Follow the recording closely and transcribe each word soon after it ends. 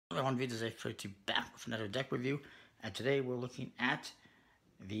Everyone, videos actually back with another deck review, and today we're looking at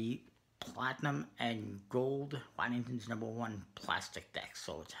the Platinum and Gold Waddingtons #1 plastic decks.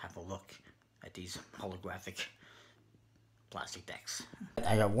 So let's have a look at these holographic plastic decks.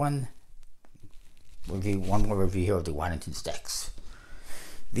 I got one more review here of the Waddingtons decks.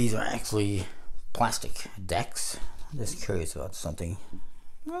 These are actually plastic decks. I'm just curious about something.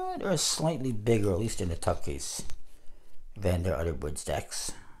 They're slightly bigger, at least in the tuck case, than their other Woods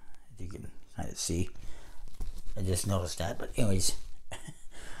decks. You can kind of see. I just noticed that, but anyways,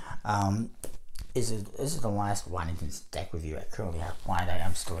 this is the last Waddingtons deck review I currently have planned. I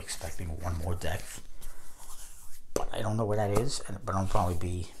am still expecting one more deck, but I don't know what that is. But it'll probably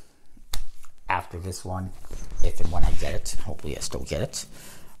be after this one, if and when I get it. Hopefully, I still get it.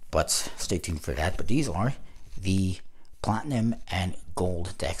 But stay tuned for that. But these are the Platinum and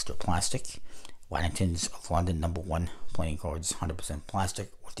Gold decks. They're plastic. Waddingtons of London #1 playing cards, 100% plastic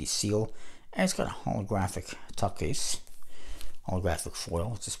with the seal, and it's got a holographic tuck case, holographic foil,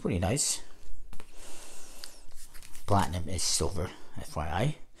 which is pretty nice. Platinum is silver,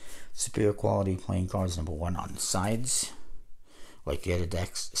 FYI. Superior quality playing cards, #1 on the sides, like the other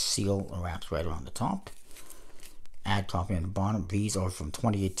decks. Seal wraps right around the top. Ad copy on the bottom. These are from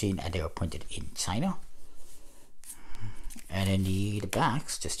 2018 and they are printed in China. And in the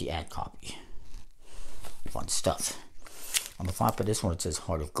backs, just the ad copy. Fun stuff. On the flap of this one, it says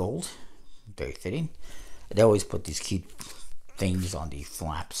Heart of Gold. Very fitting. They always put these cute things on the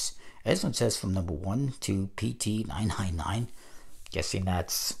flaps. This one says from #1 to PT999. Guessing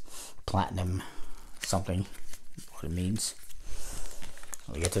that's platinum something. What it means.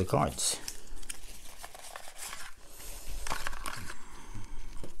 We get to the cards.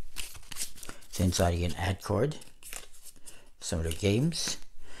 So inside you get an ad card. Some of the games.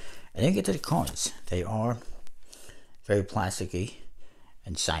 And then get to the cards. They are very plasticky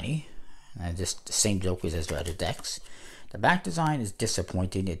and shiny, and just the same jokers as the other decks. The back design is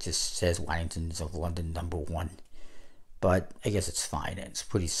disappointing. It just says Waddingtons of London #1, but I guess it's fine. It's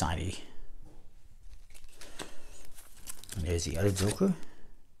pretty shiny. And there's the other joker.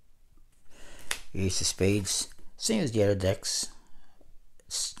 Ace of Spades, same as the other decks.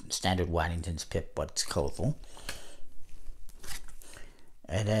 Standard Waddingtons pip, but it's colorful.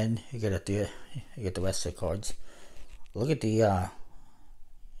 And then you get the rest of the cards. Look at the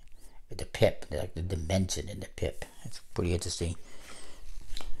pip, like the dimension in the pip. It's pretty interesting.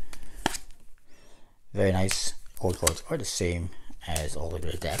 Very nice. Gold cards are the same as all of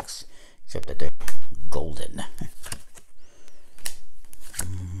their decks, except that they're golden.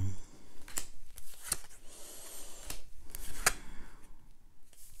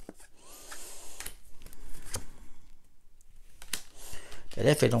 But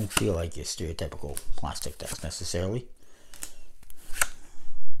if they don't feel like your stereotypical plastic decks necessarily.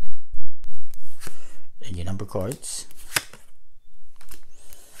 And your number cards.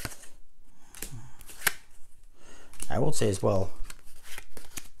 I will say as well,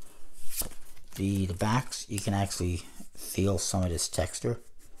 the backs, you can actually feel some of this texture.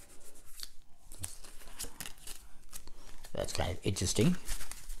 That's kind of interesting.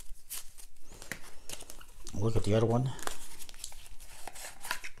 Look at the other one.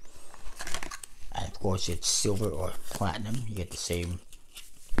 Of course, it's silver or platinum. You get the same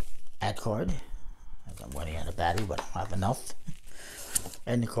ad card. I'm running out of battery, but I don't have enough.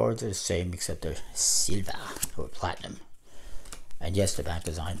 And the cards are the same, except they're silver or platinum. And yes, the back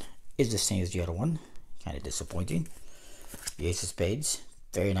design is the same as the other one. Kind of disappointing. The Ace of Spades,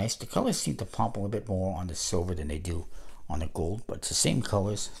 very nice. The colors seem to pop a little bit more on the silver than they do on the gold, but it's the same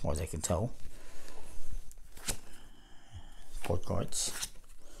colors as far as I can tell. Court cards.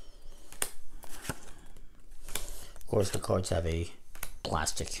 Of course, the cards have a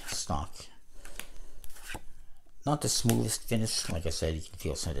plastic stock. Not the smoothest finish. Like I said, you can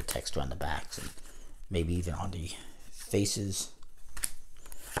feel some of the texture on the backs and maybe even on the faces.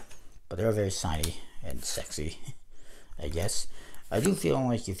 But they're very shiny and sexy, I guess. I do feel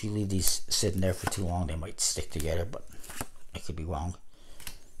like if you leave these sitting there for too long, they might stick together, but I could be wrong.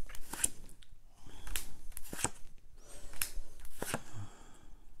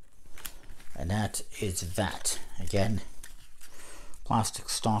 And that is that. Again, plastic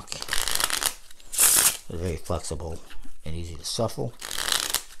stock. They're very flexible and easy to shuffle,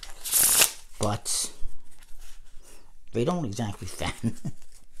 but they don't exactly fan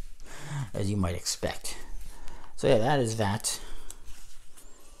as you might expect. So yeah, that is that.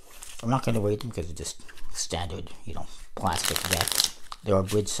 I'm not going to rate them because they're just standard, plastic decks. They are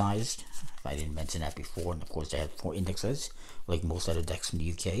bridge sized. I didn't mention that before, and of course they have 4 indexes, like most other decks from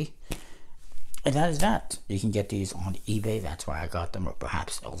the UK. And that is that. You can get these on eBay. That's where I got them, or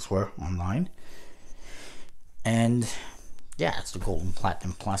perhaps elsewhere online. And yeah, it's the Golden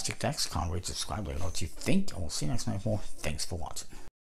Platinum Plastic decks. Comment, rate, subscribe. Let me know what you think. And we'll see you next time for more. Thanks for watching.